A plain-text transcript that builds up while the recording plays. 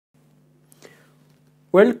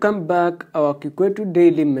Welcome back, our Kikwetu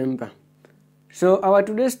Daily member. So our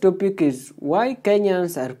today's topic is why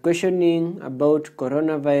Kenyans are questioning about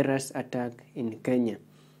coronavirus attack in Kenya.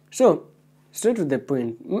 So, straight to the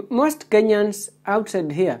point. Most Kenyans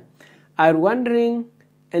outside here are wondering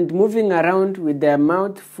and moving around with their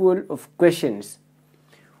mouth full of questions.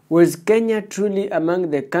 Was Kenya truly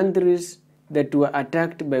among the countries that were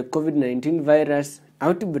attacked by COVID-19 virus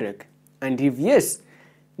outbreak? And if yes,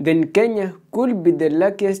 then Kenya could be the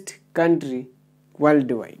luckiest country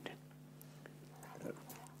worldwide.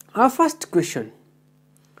 Our first question: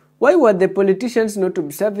 why were the politicians not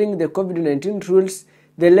observing the COVID-19 rules,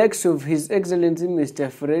 the likes of His Excellency Mr.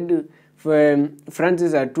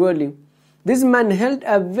 Francis Atwoli? This man held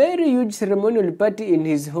a very huge ceremonial party in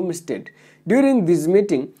his homestead. During this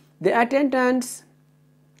meeting, the attendants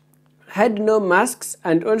had no masks,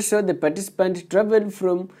 and also the participants traveled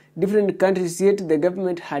from different countries, yet the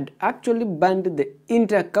government had actually banned the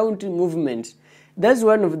inter-county movements. That's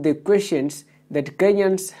one of the questions that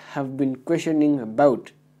Kenyans have been questioning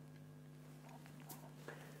about.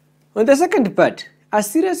 On the second part, a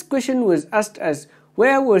serious question was asked as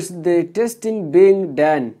where was the testing being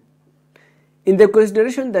done? In the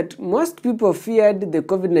consideration that most people feared the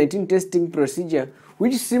COVID-19 testing procedure,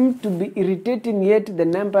 which seemed to be irritating, yet the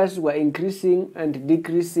numbers were increasing and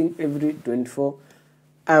decreasing every 24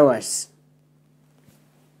 hours.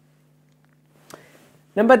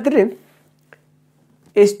 Number 3,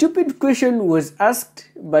 a stupid question was asked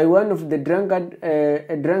by one of the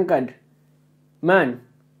drunkard man,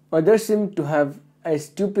 although seemed to have a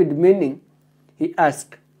stupid meaning. He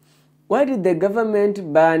asked, why did the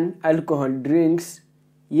government ban alcohol drinks,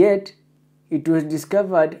 yet it was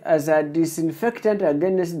discovered as a disinfectant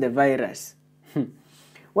against the virus?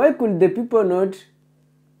 Why could the people not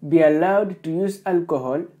be allowed to use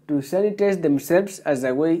alcohol to sanitize themselves as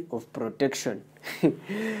a way of protection?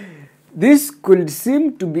 This could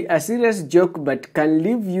seem to be a serious joke, but can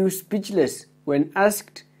leave you speechless when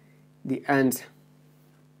asked the answer.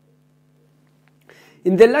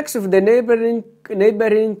 In the likes of the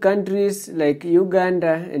neighboring countries like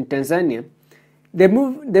Uganda and Tanzania, the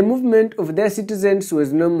movement of their citizens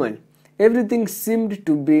was normal. Everything seemed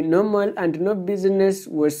to be normal and no business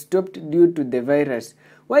was stopped due to the virus.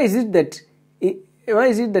 Why is it that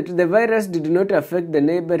the virus did not affect the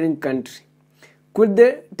neighboring country? Could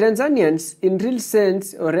the Tanzanians, in real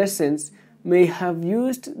sense or essence, may have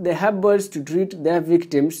used the herbals to treat their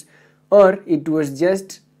victims, or it was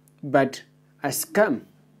just but a scam?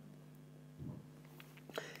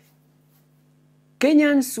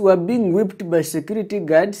 Kenyans were being whipped by security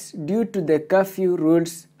guards due to the curfew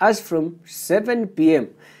rules as from 7 p.m.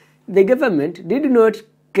 The government did not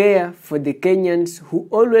care for the Kenyans who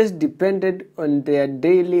always depended on their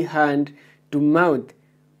daily hand-to-mouth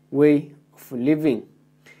way of living.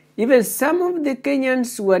 Even some of the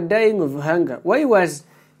Kenyans were dying of hunger. Why was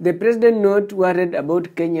the president not worried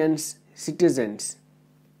about Kenyans' citizens?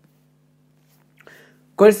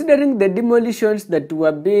 Considering the demolitions that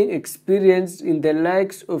were being experienced in the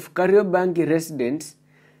likes of Kariobangi residents,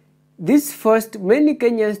 this forced many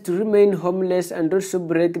Kenyans to remain homeless and also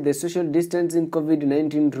break the social distancing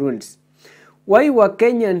COVID-19 rules. Why were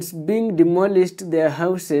Kenyans being demolished their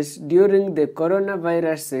houses during the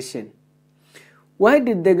coronavirus session? Why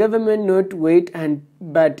did the government not wait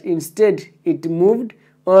but instead it moved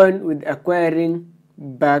on with acquiring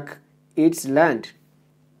back its land?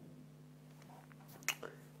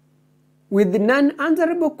 With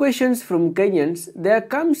non-answerable questions from Kenyans, there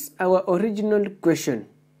comes our original question.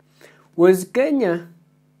 Was Kenya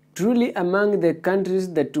truly among the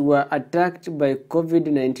countries that were attacked by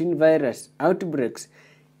COVID-19 virus outbreaks?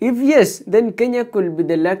 If yes, then Kenya could be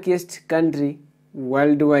the luckiest country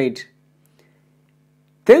worldwide.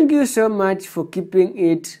 Thank you so much for keeping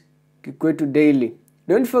it Kikwetu Daily.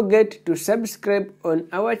 Don't forget to subscribe on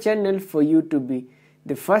our channel for you to be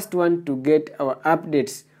the first one to get our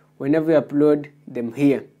updates whenever we upload them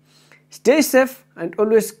here. Stay safe and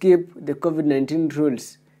always keep the COVID-19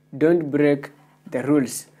 rules. Don't break the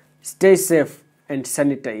rules. Stay safe and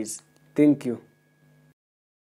sanitize. Thank you.